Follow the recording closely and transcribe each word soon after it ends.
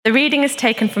The reading is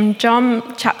taken from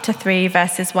John chapter 3,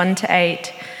 verses 1 to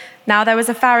 8. Now there was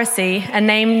a Pharisee,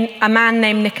 a man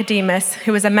named Nicodemus,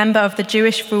 who was a member of the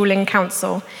Jewish ruling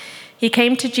council. He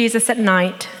came to Jesus at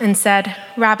night and said,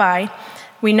 "Rabbi,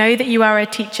 we know that you are a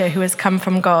teacher who has come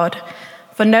from God,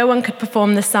 for no one could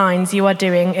perform the signs you are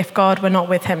doing if God were not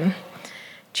with him."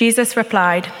 Jesus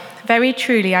replied, "Very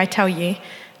truly I tell you,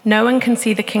 no one can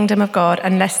see the kingdom of God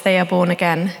unless they are born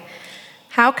again."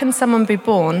 "How can someone be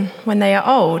born when they are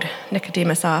old?"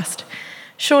 Nicodemus asked.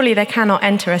 "Surely they cannot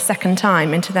enter a second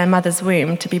time into their mother's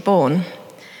womb to be born."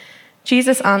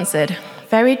 Jesus answered,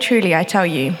 "Very truly I tell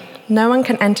you, no one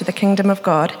can enter the kingdom of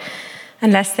God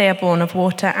unless they are born of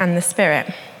water and the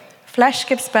Spirit. Flesh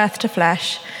gives birth to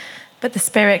flesh, but the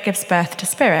Spirit gives birth to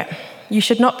spirit. You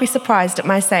should not be surprised at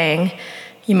my saying,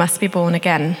 'You must be born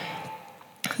again.'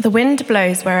 The wind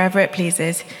blows wherever it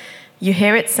pleases. You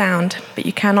hear its sound, but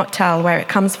you cannot tell where it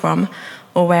comes from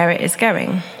or where it is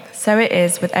going. So it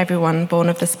is with everyone born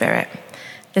of the Spirit."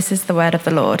 This is the word of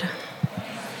the Lord.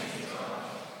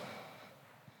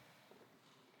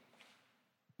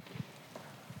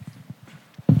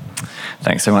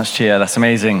 Thanks so much, Chia. That's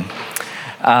amazing.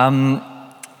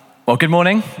 Well, good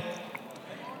morning.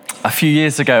 A few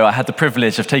years ago, I had the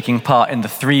privilege of taking part in the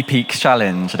Three Peaks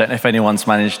Challenge. I don't know if anyone's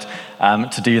managed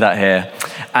to do that here.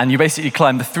 And you basically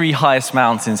climb the three highest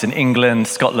mountains in England,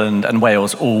 Scotland, and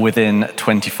Wales, all within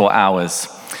 24 hours.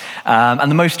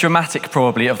 And the most dramatic,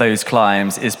 probably, of those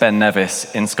climbs is Ben Nevis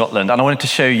in Scotland. And I wanted to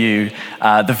show you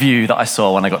the view that I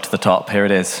saw when I got to the top. Here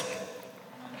it is.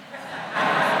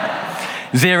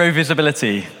 Zero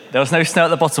visibility. There was no snow at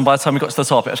the bottom. By the time we got to the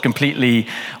top, it was completely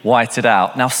whited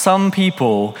out. Now, some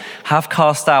people have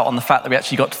cast out on the fact that we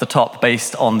actually got to the top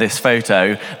based on this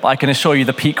photo, but I can assure you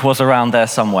the peak was around there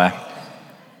somewhere.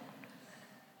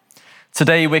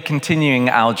 Today, we're continuing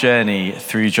our journey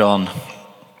through John,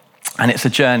 and it's a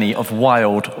journey of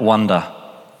wild wonder.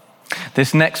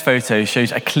 This next photo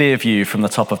shows a clear view from the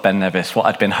top of Ben Nevis, what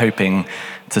I'd been hoping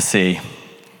to see.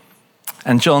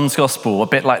 And John's gospel, a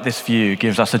bit like this view,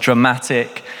 gives us a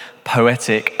dramatic,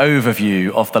 poetic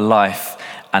overview of the life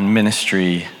and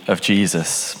ministry of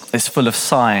Jesus. It's full of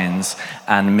signs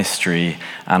and mystery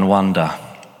and wonder.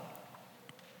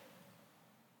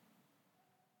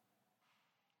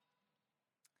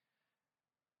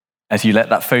 As you let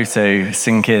that photo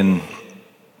sink in,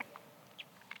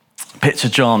 picture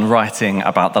John writing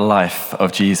about the life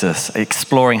of Jesus,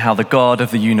 exploring how the God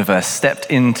of the universe stepped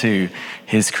into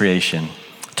his creation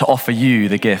to offer you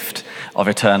the gift of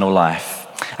eternal life,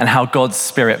 and how God's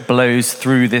Spirit blows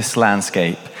through this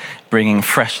landscape, bringing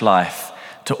fresh life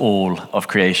to all of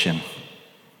creation.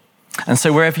 And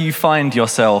so wherever you find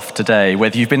yourself today,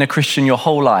 whether you've been a Christian your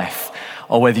whole life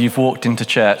or whether you've walked into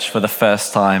church for the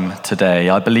first time today,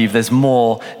 I believe there's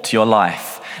more to your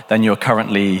life than you're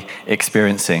currently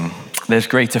experiencing. There's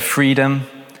greater freedom,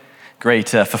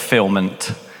 greater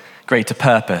fulfillment, greater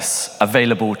purpose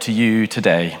available to you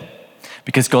today,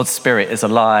 because God's Spirit is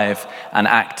alive and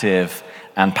active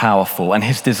and powerful, and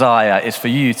his desire is for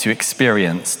you to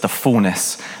experience the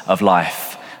fullness of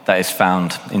life that is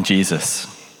found in Jesus.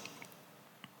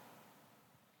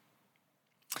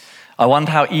 I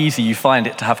wonder how easy you find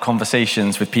it to have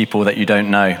conversations with people that you don't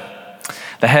know.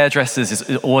 The hairdressers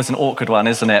is always an awkward one,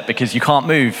 isn't it? Because you can't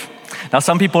move. Now,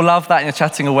 some people love that and you're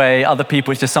chatting away. Other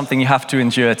people, it's just something you have to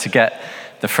endure to get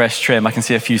the fresh trim. I can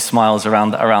see a few smiles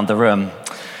around the room.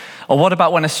 Or what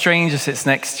about when a stranger sits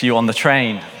next to you on the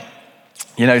train?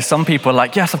 You know, some people are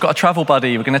like, yes, I've got a travel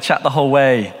buddy. We're going to chat the whole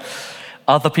way.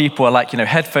 Other people are like,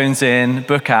 headphones in,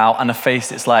 book out, and a face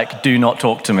that's like, do not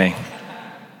talk to me.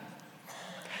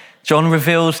 John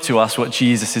reveals to us what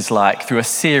Jesus is like through a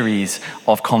series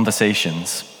of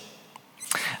conversations.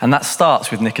 And that starts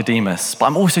with Nicodemus. But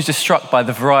I'm also just struck by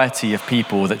the variety of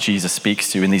people that Jesus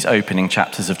speaks to in these opening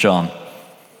chapters of John.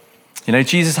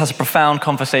 Jesus has a profound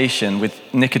conversation with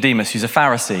Nicodemus, who's a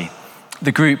Pharisee,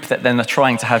 the group that then are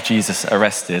trying to have Jesus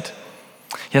arrested.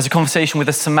 He has a conversation with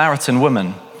a Samaritan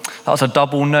woman. That was a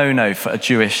double no-no for a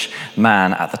Jewish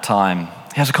man at the time.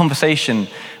 He has a conversation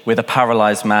with a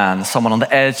paralyzed man, someone on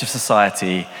the edge of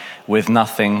society with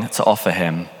nothing to offer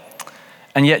him.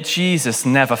 And yet Jesus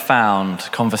never found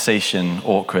conversation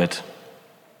awkward.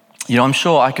 I'm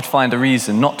sure I could find a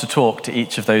reason not to talk to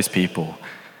each of those people,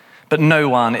 but no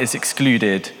one is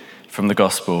excluded from the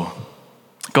gospel.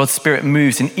 God's Spirit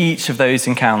moves in each of those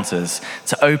encounters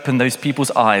to open those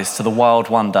people's eyes to the wild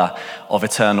wonder of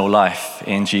eternal life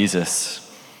in Jesus.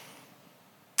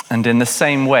 And in the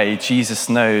same way, Jesus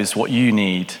knows what you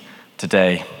need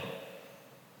today.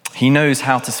 He knows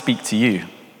how to speak to you.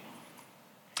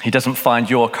 He doesn't find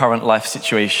your current life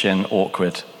situation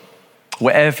awkward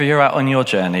Wherever you're at on your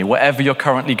journey, whatever you're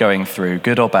currently going through,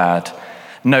 good or bad,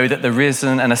 know that the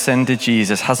risen and ascended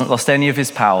Jesus hasn't lost any of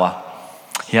his power.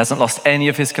 He hasn't lost any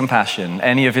of his compassion,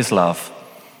 any of his love,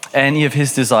 any of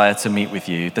his desire to meet with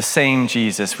you. The same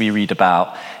Jesus we read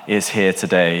about is here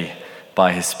today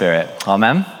by his Spirit.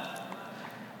 Amen.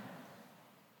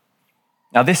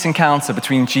 Now, this encounter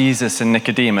between Jesus and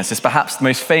Nicodemus is perhaps the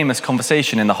most famous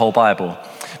conversation in the whole Bible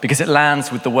because it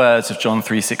lands with the words of John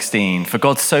 3:16. For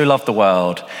God so loved the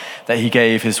world that he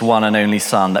gave his one and only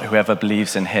Son, that whoever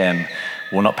believes in him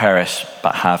will not perish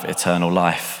but have eternal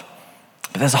life.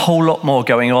 But there's a whole lot more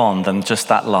going on than just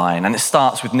that line, and it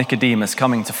starts with Nicodemus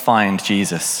coming to find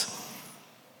Jesus.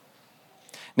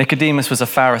 Nicodemus was a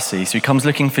Pharisee, so he comes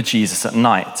looking for Jesus at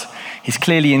night. He's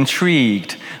clearly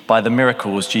intrigued by the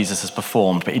miracles Jesus has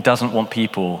performed, but he doesn't want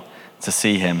people to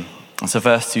see him. And so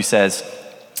verse 2 says,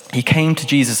 he came to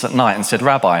Jesus at night and said,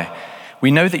 Rabbi, we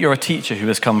know that you're a teacher who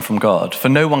has come from God, for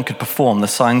no one could perform the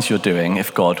signs you're doing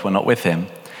if God were not with him.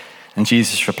 And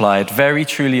Jesus replied, very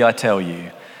truly I tell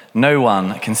you, no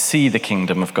one can see the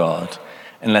kingdom of God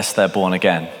unless they're born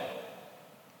again.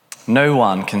 No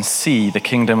one can see the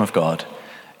kingdom of God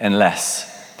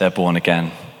unless they're born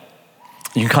again.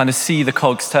 You can kind of see the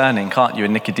cogs turning, can't you,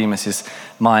 in Nicodemus's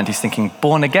mind? He's thinking,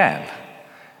 born again?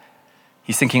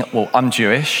 He's thinking, well, I'm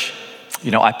Jewish,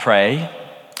 I pray,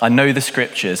 I know the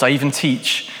scriptures, I even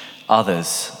teach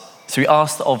others. So he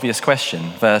asks the obvious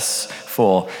question, verse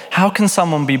 4, how can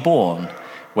someone be born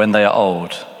when they are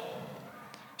old?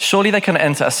 Surely they can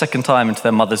enter a second time into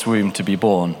their mother's womb to be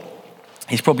born.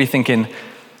 He's probably thinking,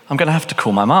 I'm going to have to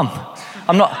call my mum.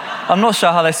 I'm not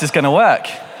sure how this is going to work.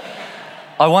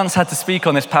 I once had to speak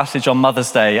on this passage on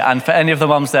Mother's Day, and for any of the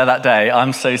mums there that day,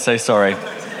 I'm so sorry.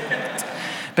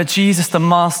 But Jesus, the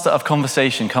master of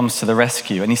conversation, comes to the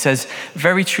rescue, and he says,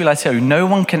 very truly I tell you, no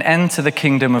one can enter the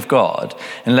kingdom of God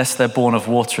unless they're born of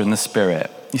water and the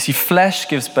Spirit. You see, flesh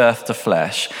gives birth to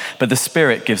flesh, but the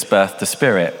Spirit gives birth to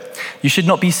spirit. You should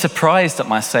not be surprised at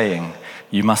my saying,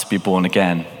 you must be born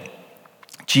again.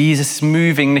 Jesus is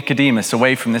moving Nicodemus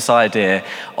away from this idea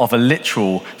of a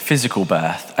literal physical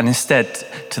birth and instead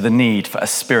to the need for a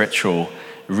spiritual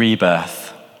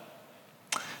rebirth.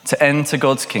 To enter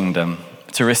God's kingdom,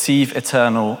 to receive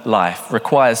eternal life,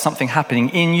 requires something happening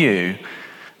in you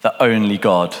that only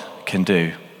God can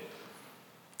do.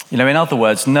 In other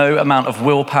words, no amount of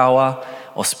willpower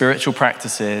or spiritual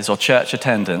practices or church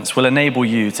attendance will enable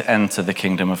you to enter the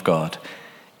kingdom of God.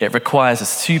 It requires a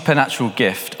supernatural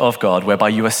gift of God whereby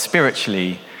you are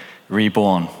spiritually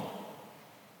reborn.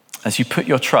 As you put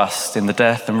your trust in the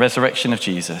death and resurrection of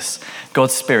Jesus,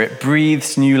 God's Spirit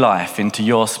breathes new life into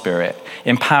your spirit,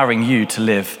 empowering you to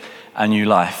live a new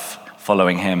life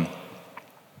following him.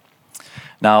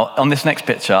 Now, on this next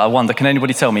picture, I wonder, can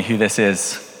anybody tell me who this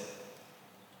is?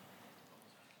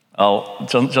 Oh,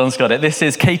 John's got it. This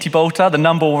is Katie Boulter, the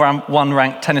number one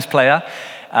ranked tennis player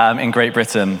in Great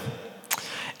Britain.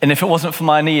 And if it wasn't for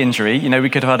my knee injury, we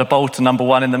could have had a Boulter number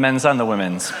one in the men's and the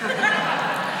women's.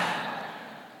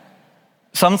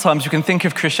 Sometimes you can think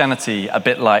of Christianity a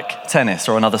bit like tennis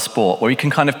or another sport, where you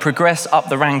can kind of progress up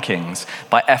the rankings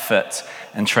by effort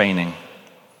and training.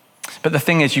 But the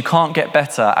thing is, you can't get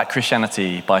better at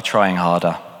Christianity by trying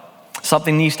harder.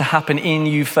 Something needs to happen in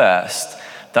you first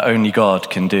that only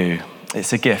God can do.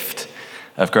 It's a gift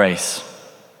of grace.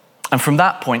 And from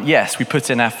that point, yes, we put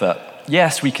in effort.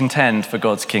 Yes, we contend for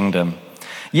God's kingdom.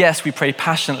 Yes, we pray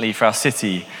passionately for our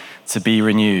city to be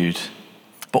renewed,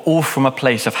 but all from a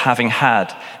place of having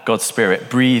had God's Spirit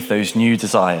breathe those new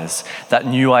desires, that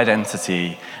new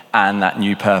identity, and that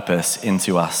new purpose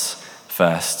into us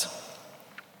first.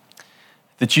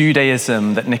 The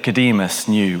Judaism that Nicodemus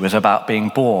knew was about being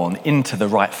born into the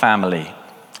right family.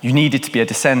 You needed to be a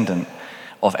descendant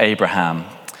of Abraham.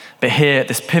 But here, at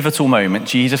this pivotal moment,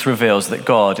 Jesus reveals that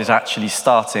God is actually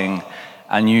starting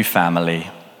a new family,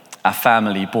 a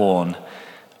family born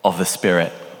of the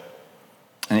Spirit.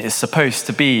 And it is supposed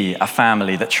to be a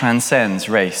family that transcends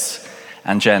race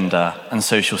and gender and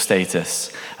social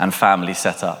status and family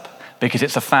setup, because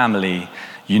it's a family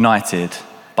united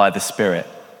by the Spirit.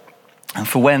 And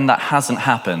for when that hasn't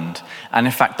happened, and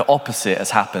in fact the opposite has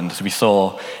happened, as we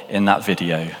saw in that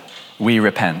video, we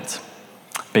repent,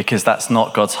 because that's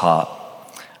not God's heart.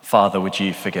 Father, would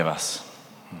you forgive us?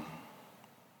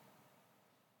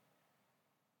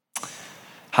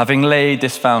 Having laid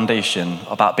this foundation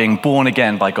about being born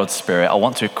again by God's Spirit, I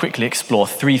want to quickly explore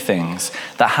three things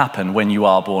that happen when you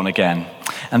are born again.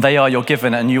 And they are: you're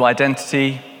given a new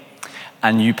identity,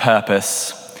 a new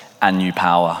purpose, and new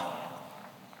power.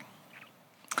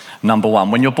 Number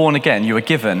one, when you're born again, you are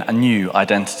given a new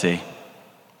identity.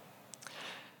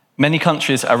 Many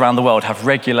countries around the world have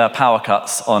regular power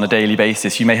cuts on a daily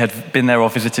basis. You may have been there or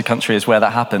visited countries where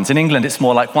that happens. In England, it's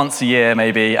more like once a year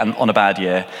maybe, and on a bad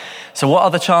year. So what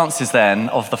are the chances then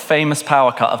of the famous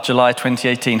power cut of July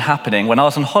 2018 happening when I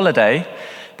was on holiday,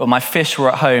 but my fish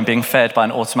were at home being fed by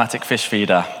an automatic fish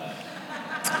feeder?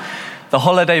 The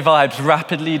holiday vibes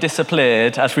rapidly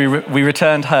disappeared as we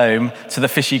returned home to the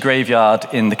fishy graveyard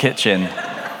in the kitchen.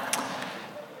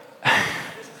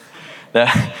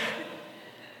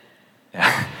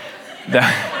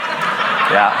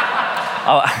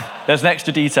 There's an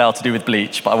extra detail to do with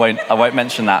bleach, but I won't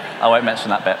mention that. I won't mention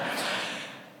that bit.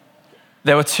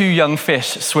 There were two young fish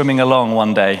swimming along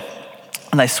one day,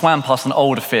 and they swam past an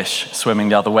older fish swimming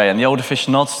the other way, and the older fish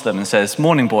nods to them and says,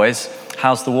 "Morning, boys,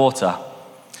 how's the water?"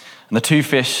 And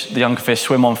the younger fish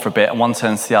swim on for a bit, and one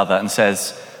turns to the other and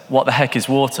says, "What the heck is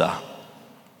water?"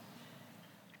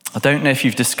 I don't know if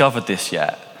you've discovered this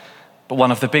yet, but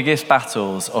one of the biggest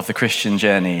battles of the Christian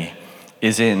journey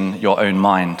is in your own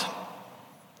mind.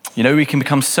 You know, we can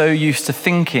become so used to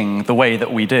thinking the way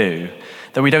that we do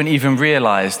that we don't even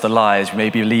realize the lies we may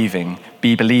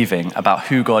be believing about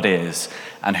who God is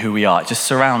and who we are. It just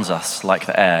surrounds us like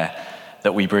the air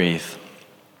that we breathe.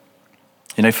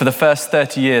 You know, for the first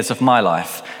 30 years of my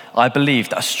life, I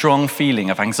believed that a strong feeling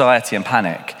of anxiety and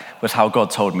panic was how God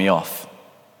told me off.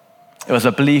 It was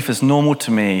a belief as normal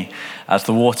to me as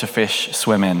the water fish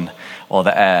swim in or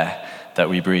the air that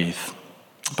we breathe.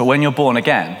 But when you're born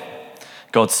again,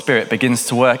 God's Spirit begins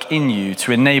to work in you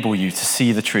to enable you to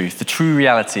see the truth, the true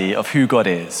reality of who God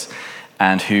is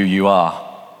and who you are.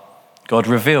 God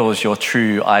reveals your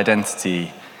true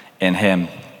identity in him.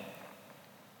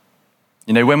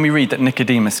 You know, when we read that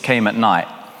Nicodemus came at night,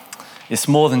 it's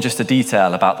more than just a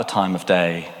detail about the time of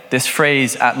day. This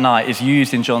phrase "at night" is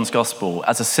used in John's Gospel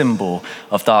as a symbol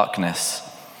of darkness,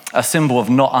 a symbol of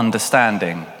not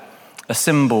understanding, a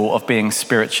symbol of being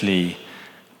spiritually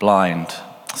blind.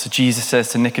 So Jesus says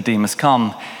to Nicodemus,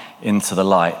 "Come into the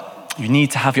light." You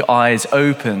need to have your eyes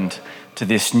opened to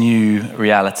this new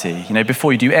reality. You know,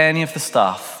 before you do any of the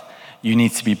stuff, you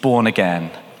need to be born again.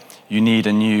 You need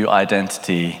a new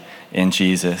identity in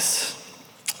Jesus.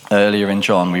 Earlier in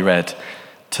John, we read,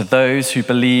 "To those who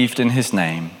believed in his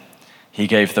name, he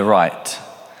gave the right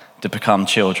to become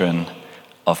children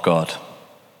of God."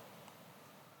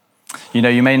 You know,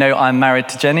 you may know I'm married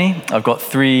to Jenny. I've got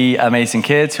 3 amazing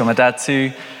kids who I'm a dad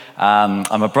to.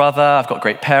 I'm a brother. I've got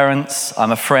great parents.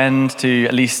 I'm a friend to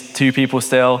at least 2 people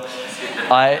still.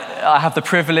 I have the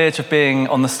privilege of being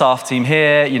on the staff team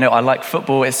here. You know, I like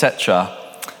football, etc.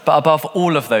 But above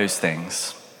all of those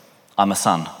things, I'm a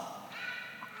son.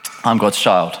 I'm God's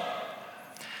child.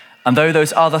 And though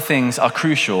those other things are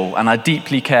crucial, and I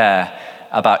deeply care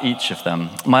about each of them,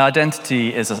 my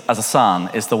identity as a son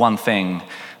is the one thing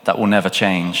that will never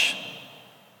change.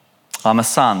 I'm a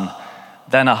son,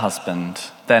 then a husband,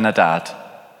 then a dad,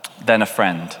 then a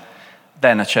friend,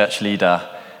 then a church leader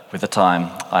with the time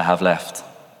I have left.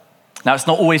 Now, it's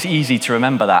not always easy to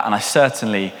remember that, and I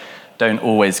certainly don't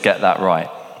always get that right.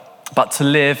 But to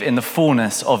live in the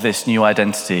fullness of this new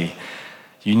identity,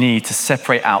 you need to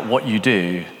separate out what you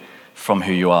do from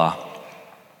who you are.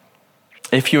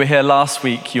 If you were here last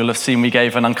week, you'll have seen we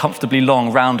gave an uncomfortably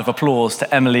long round of applause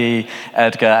to Emily,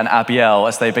 Edgar, and Abiel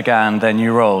as they began their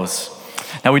new roles.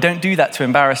 Now, we don't do that to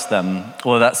embarrass them,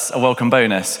 or that's a welcome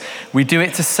bonus. We do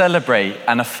it to celebrate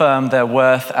and affirm their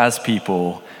worth as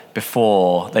people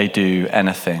before they do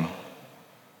anything.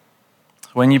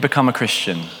 When you become a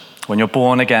Christian, when you're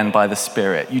born again by the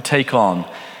Spirit, you take on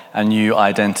a new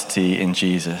identity in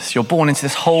Jesus. You're born into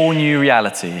this whole new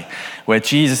reality where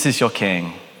Jesus is your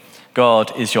King,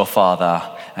 God is your Father,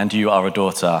 and you are a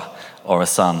daughter or a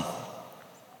son.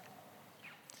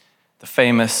 The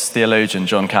famous theologian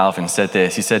John Calvin said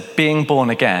this. He said, "Being born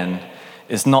again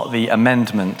is not the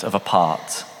amendment of a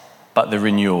part, but the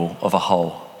renewal of a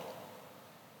whole."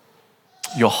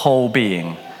 Your whole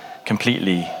being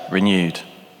completely renewed.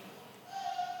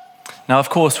 Now, of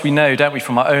course, we know, don't we,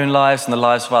 from our own lives and the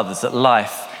lives of others, that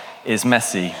life is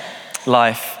messy.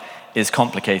 Life is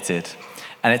complicated.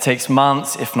 And it takes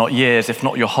months, if not years, if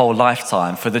not your whole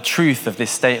lifetime, for the truth of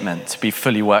this statement to be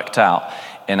fully worked out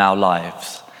in our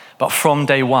lives. But from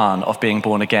day one of being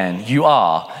born again, you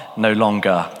are no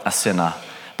longer a sinner,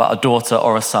 but a daughter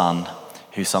or a son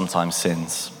who sometimes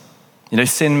sins. You know,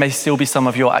 sin may still be some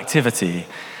of your activity,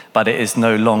 but it is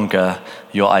no longer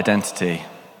your identity.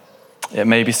 It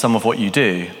may be some of what you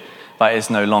do, but it is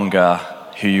no longer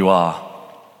who you are.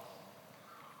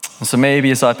 And so maybe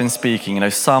as I've been speaking, you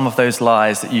know, some of those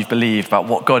lies that you've believed about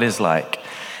what God is like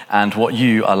and what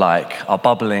you are like are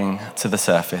bubbling to the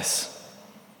surface.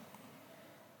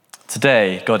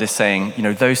 Today, God is saying,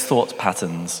 those thought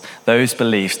patterns, those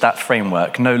beliefs, that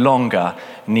framework no longer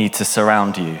need to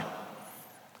surround you.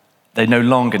 They no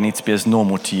longer need to be as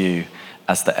normal to you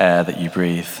as the air that you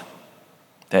breathe.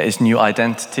 There is new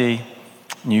identity,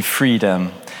 new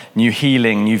freedom, new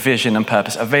healing, new vision and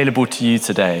purpose available to you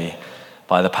today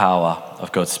by the power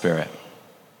of God's Spirit.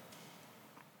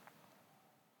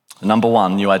 Number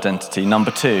one, new identity.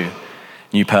 Number two,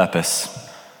 new purpose.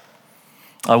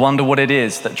 I wonder what it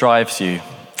is that drives you.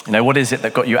 What is it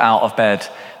that got you out of bed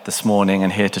this morning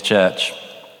and here to church?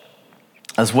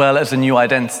 As well as a new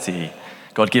identity,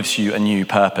 God gives you a new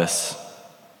purpose.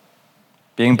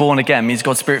 Being born again means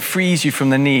God's Spirit frees you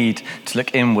from the need to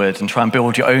look inward and try and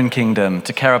build your own kingdom,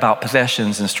 to care about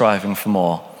possessions and striving for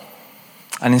more.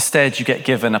 And instead, you get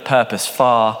given a purpose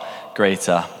far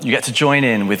greater. You get to join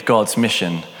in with God's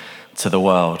mission to the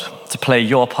world, to play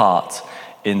your part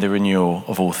in the renewal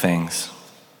of all things.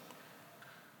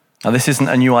 Now, this isn't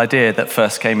a new idea that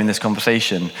first came in this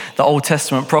conversation. The Old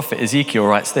Testament prophet Ezekiel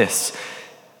writes this: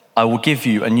 I will give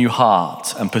you a new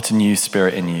heart and put a new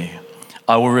spirit in you.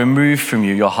 I will remove from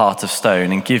you your heart of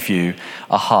stone and give you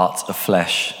a heart of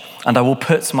flesh. And I will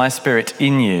put my spirit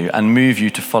in you and move you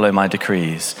to follow my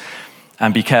decrees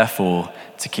and be careful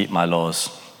to keep my laws.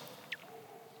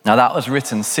 Now, that was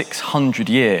written 600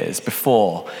 years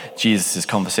before Jesus'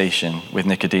 conversation with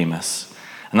Nicodemus.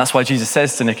 And that's why Jesus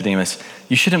says to Nicodemus,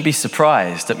 you shouldn't be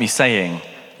surprised at me saying,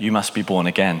 you must be born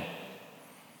again.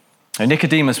 Now,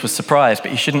 Nicodemus was surprised,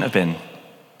 but he shouldn't have been.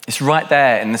 It's right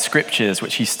there in the scriptures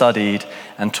which he studied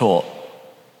and taught.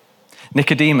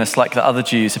 Nicodemus, like the other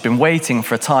Jews, had been waiting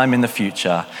for a time in the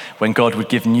future when God would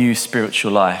give new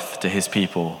spiritual life to his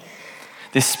people.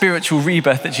 This spiritual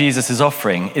rebirth that Jesus is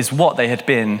offering is what they had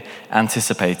been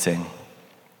anticipating.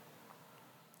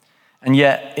 And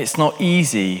yet, it's not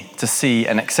easy to see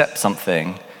and accept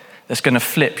something that's going to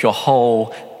flip your whole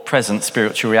present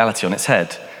spiritual reality on its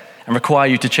head and require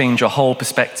you to change your whole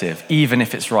perspective, even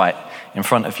if it's right in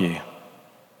front of you.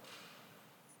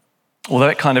 Although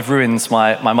it kind of ruins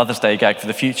my Mother's Day gag for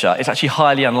the future, it's actually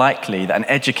highly unlikely that an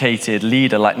educated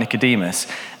leader like Nicodemus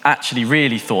actually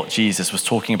really thought Jesus was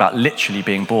talking about literally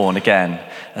being born again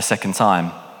a second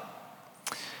time.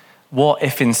 What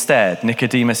if instead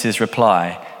Nicodemus's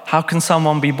reply, how can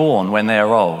someone be born when they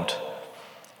are old,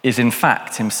 is in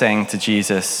fact him saying to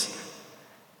Jesus,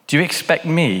 do you expect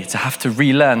me to have to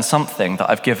relearn something that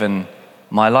I've given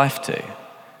my life to?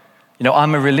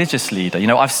 I'm a religious leader.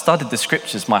 I've studied the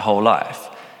scriptures my whole life.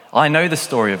 I know the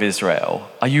story of Israel.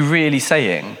 Are you really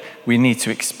saying we need to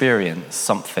experience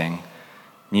something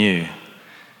new?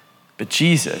 But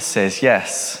Jesus says,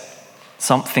 yes,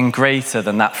 something greater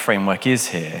than that framework is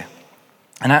here.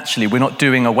 And actually, we're not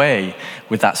doing away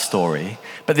with that story,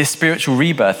 but this spiritual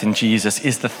rebirth in Jesus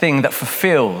is the thing that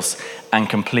fulfills and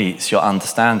completes your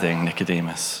understanding,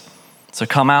 Nicodemus. So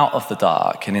come out of the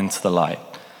dark and into the light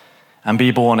and be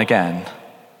born again.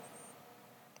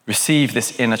 Receive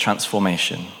this inner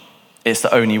transformation. It's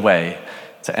the only way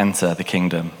to enter the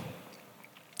kingdom.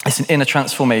 It's an inner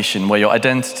transformation where your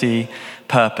identity,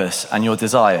 purpose, and your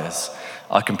desires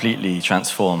are completely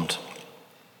transformed.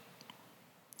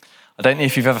 I don't know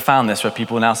if you've ever found this where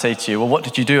people now say to you, well, what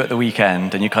did you do at the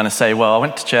weekend? And you kind of say, well, I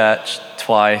went to church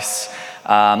twice.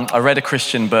 I read a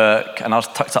Christian book and I was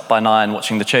tucked up by 9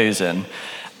 watching The Chosen.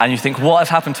 And you think, what has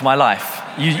happened to my life?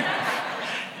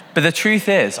 But the truth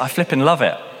is, I flipping love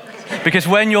it. Because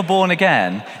when you're born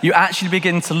again, you actually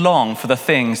begin to long for the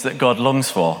things that God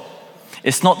longs for.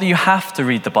 It's not that you have to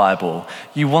read the Bible.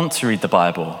 You want to read the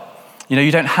Bible.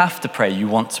 You don't have to pray. You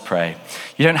want to pray.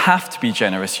 You don't have to be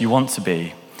generous. You want to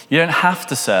be. You don't have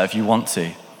to serve, you want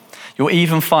to. You'll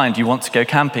even find you want to go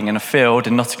camping in a field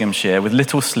in Nottinghamshire with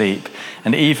little sleep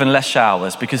and even less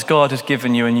showers because God has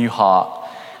given you a new heart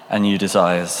and new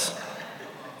desires.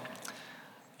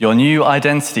 Your new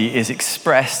identity is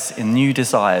expressed in new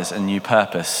desires and new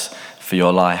purpose for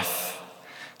your life.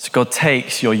 So God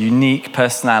takes your unique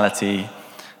personality,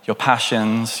 your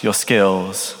passions, your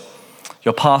skills,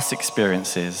 your past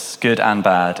experiences, good and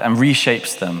bad, and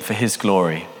reshapes them for his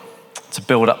glory, to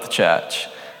build up the church,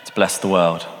 to bless the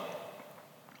world.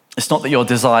 It's not that your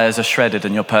desires are shredded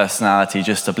and your personality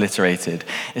just obliterated.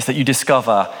 It's that you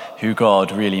discover who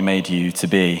God really made you to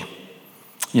be.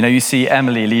 You see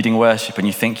Emily leading worship and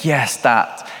you think, yes,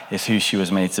 that is who she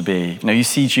was made to be. You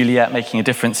see Juliet making a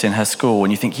difference in her school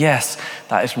and you think, yes,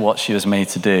 that is what she was made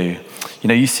to do.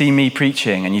 You see me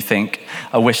preaching and you think,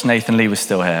 I wish Nathan Lee was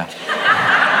still here.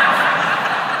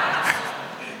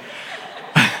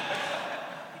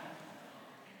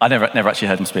 I never actually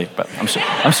heard him speak, but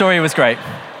I'm sure he was great.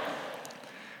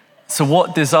 So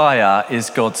what desire is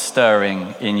God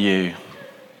stirring in you?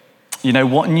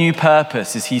 What new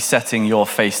purpose is he setting your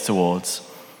face towards?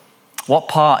 What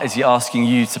part is he asking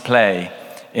you to play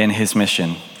in his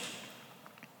mission?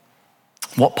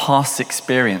 What past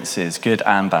experiences, good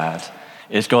and bad,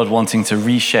 is God wanting to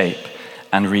reshape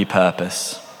and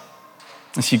repurpose?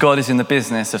 And see, God is in the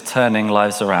business of turning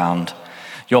lives around.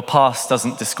 Your past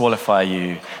doesn't disqualify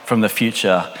you from the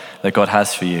future that God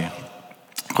has for you.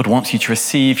 God wants you to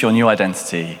receive your new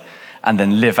identity and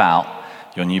then live out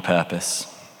your new purpose.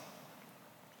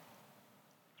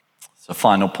 So,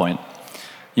 final point.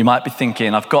 You might be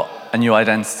thinking, I've got a new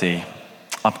identity.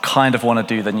 I kind of want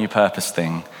to do the new purpose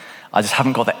thing. I just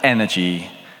haven't got the energy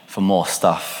for more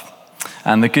stuff.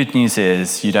 And the good news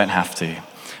is you don't have to.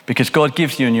 Because God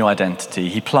gives you a new identity.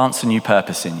 He plants a new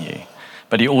purpose in you.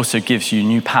 But he also gives you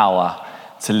new power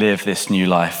to live this new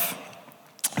life.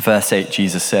 Verse 8,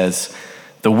 Jesus says,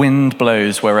 "The wind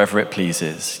blows wherever it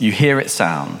pleases. You hear its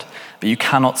sound, but you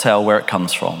cannot tell where it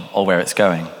comes from or where it's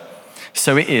going.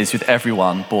 So it is with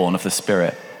everyone born of the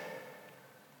Spirit."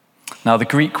 Now, the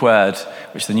Greek word,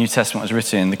 which the New Testament was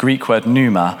written in, the Greek word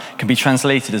pneuma, can be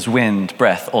translated as wind,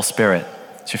 breath, or spirit.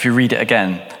 So if you read it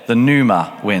again, the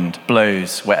pneuma wind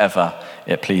blows wherever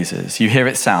it pleases. You hear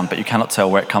its sound, but you cannot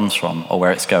tell where it comes from or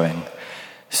where it's going.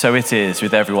 So it is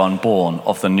with everyone born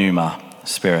of the pneuma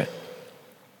spirit.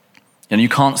 You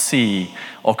can't see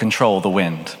or control the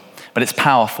wind, but it's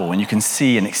powerful and you can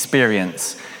see and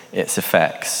experience its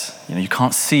effects. You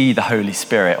can't see the Holy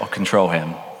Spirit or control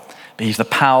him, but he's the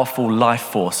powerful life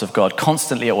force of God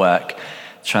constantly at work,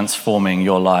 transforming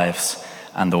your lives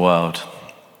and the world.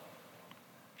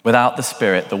 Without the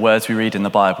Spirit, the words we read in the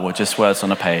Bible are just words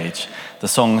on a page. The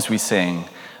songs we sing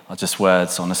are just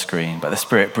words on a screen, but the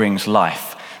Spirit brings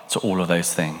life to all of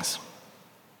those things.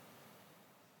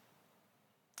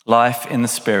 Life in the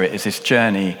Spirit is this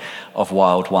journey of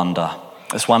wild wonder.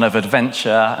 It's one of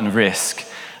adventure and risk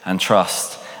and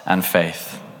trust and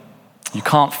faith. You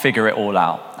can't figure it all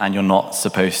out, and you're not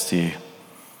supposed to.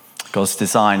 God's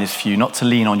design is for you not to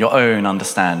lean on your own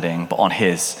understanding, but on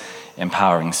his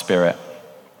empowering Spirit.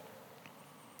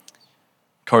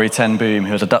 Corrie ten Boom,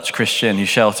 who was a Dutch Christian who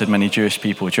sheltered many Jewish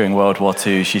people during World War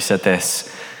II, she said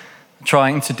this: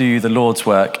 "Trying to do the Lord's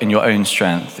work in your own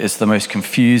strength is the most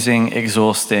confusing,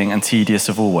 exhausting, and tedious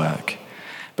of all work.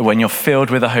 But when you're filled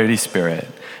with the Holy Spirit,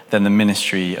 then the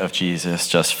ministry of Jesus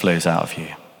just flows out of you."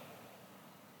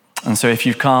 And so if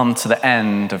you've come to the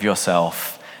end of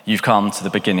yourself, you've come to the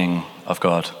beginning of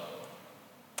God.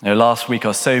 Last week I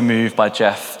was so moved by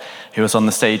Jeff, who was on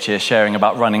the stage here sharing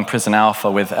about running Prison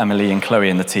Alpha with Emily and Chloe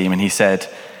and the team. And he said,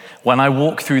 "When I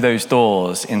walk through those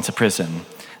doors into prison,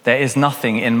 there is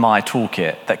nothing in my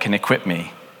toolkit that can equip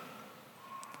me.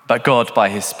 But God, by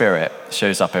his Spirit,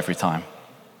 shows up every time."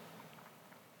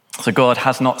 So God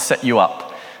has not set you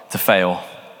up to fail.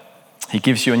 He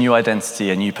gives you a new identity,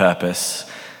 a new purpose,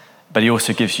 but he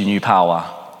also gives you new power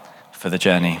for the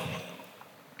journey.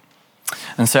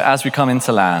 And so as we come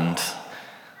into land,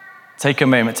 take a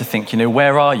moment to think,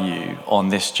 where are you on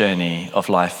this journey of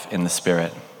life in the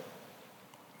Spirit?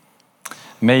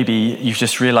 Maybe you've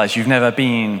just realized you've never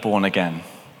been born again.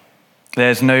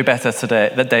 There's no better day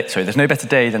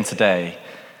than today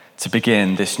to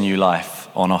begin this new life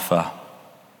on offer.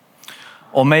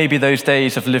 Or maybe those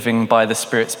days of living by the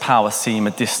Spirit's power seem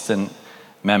a distant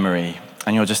memory,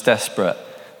 and you're just desperate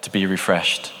to be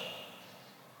refreshed.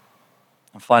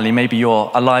 And finally, maybe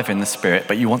you're alive in the Spirit,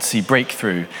 but you want to see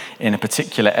breakthrough in a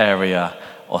particular area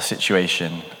or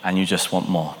situation, and you just want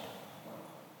more.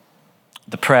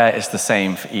 The prayer is the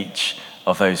same for each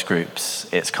of those groups.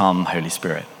 It's "Come, Holy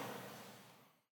Spirit."